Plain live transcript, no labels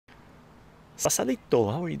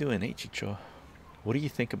Sasalito, how are you doing? Hey, Chicho. What do you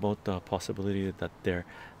think about the possibility that there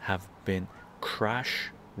have been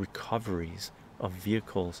crash recoveries of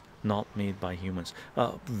vehicles not made by humans?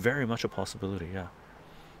 Very much a possibility, yeah.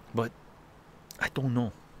 But I don't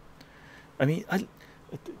know. I mean, I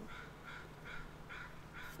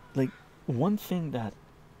like one thing that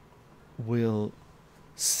will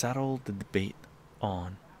settle the debate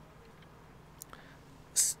on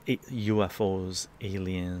UFOs,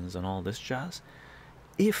 aliens, and all this jazz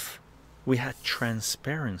if we had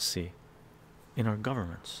transparency in our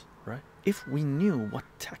governments, right? If we knew what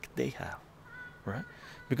tech they have, right?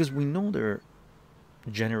 Because we know they're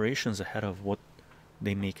generations ahead of what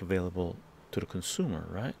they make available to the consumer,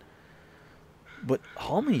 right? But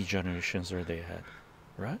how many generations are they ahead,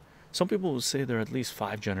 right? Some people will say they're at least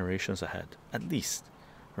 5 generations ahead, at least,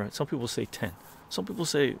 right? Some people say 10, some people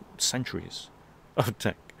say centuries of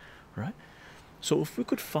tech, right? So if we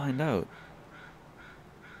could find out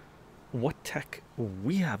what tech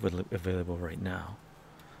we have available right now,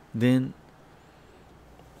 then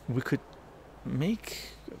we could make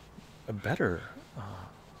a better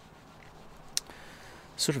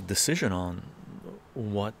sort of decision on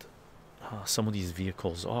what some of these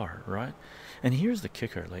vehicles are, right? And here's the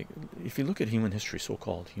kicker, like if you look at human history,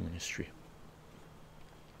 so-called human history,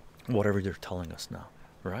 whatever they're telling us now,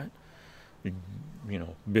 right? You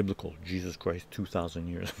know, biblical Jesus Christ 2000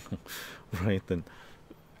 years ago, right? Then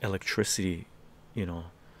electricity, you know,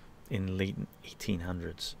 in late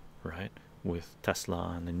 1800s, right, with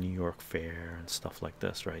Tesla and the New York Fair and stuff like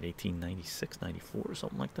this, right? 1896, 94 or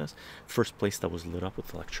something like this, first place that was lit up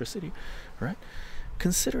with electricity, right?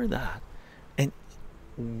 Consider that. And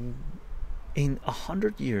in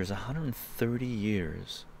 100 years, 130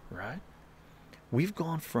 years, right, we've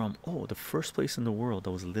gone from, oh, the first place in the world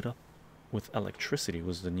that was lit up with electricity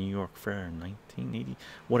was the New York Fair in 1980,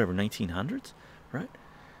 whatever, 1900s, right?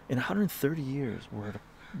 In 130 years,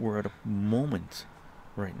 we're at a moment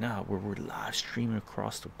right now where we're live streaming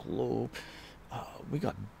across the globe. We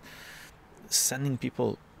got sending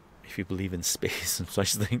people, if you believe in space and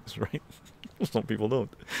such things, right? Some people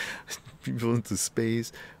don't. People into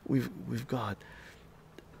space. We've got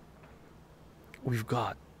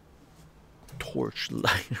torch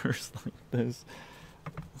lighters like this,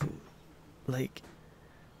 like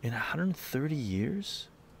in 130 years.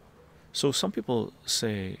 So some people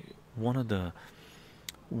say one of the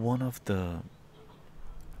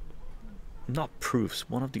not proofs,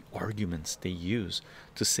 one of the arguments they use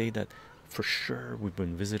to say that for sure we've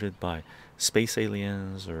been visited by space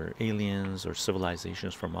aliens or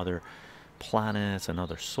civilizations from other planets and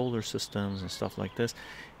other solar systems and stuff like this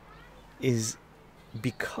is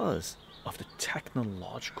because of the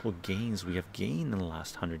technological gains we have gained in the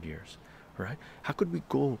last 100 years, right? How could we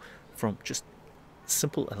go from just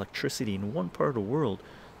simple electricity in one part of the world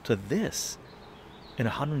to this in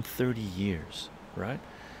 130 years, right?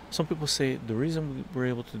 Some people say the reason we're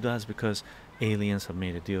able to do that is because aliens have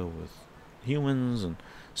made a deal with humans and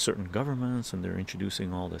certain governments, and they're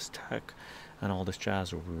introducing all this tech and all this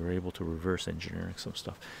jazz, or we were able to reverse engineering some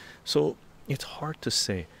stuff. So it's hard to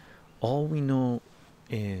say. All we know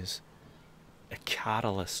is a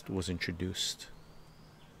catalyst was introduced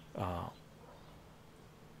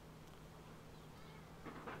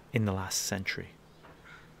in the last century.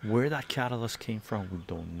 Where that catalyst came from, we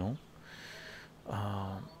don't know.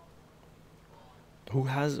 Who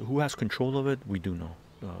has control of it? We do know.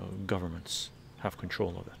 Governments have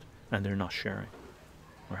control of it, and they're not sharing,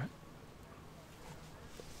 right?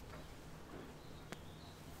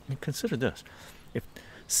 And consider this: if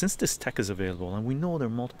since this tech is available, and we know there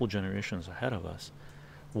are multiple generations ahead of us,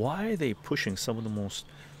 why are they pushing some of the most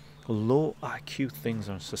low IQ things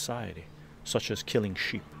on society, such as killing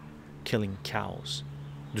sheep, killing cows,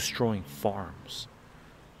 destroying farms,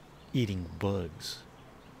 eating bugs,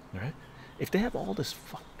 right? If they have all this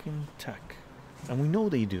fucking tech, and we know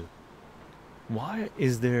they do, why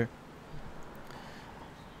is their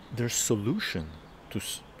solution to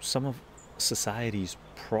some of society's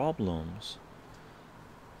problems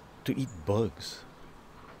to eat bugs?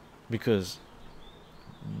 Because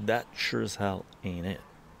that sure as hell ain't it,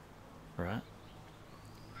 right?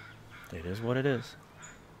 It is what it is.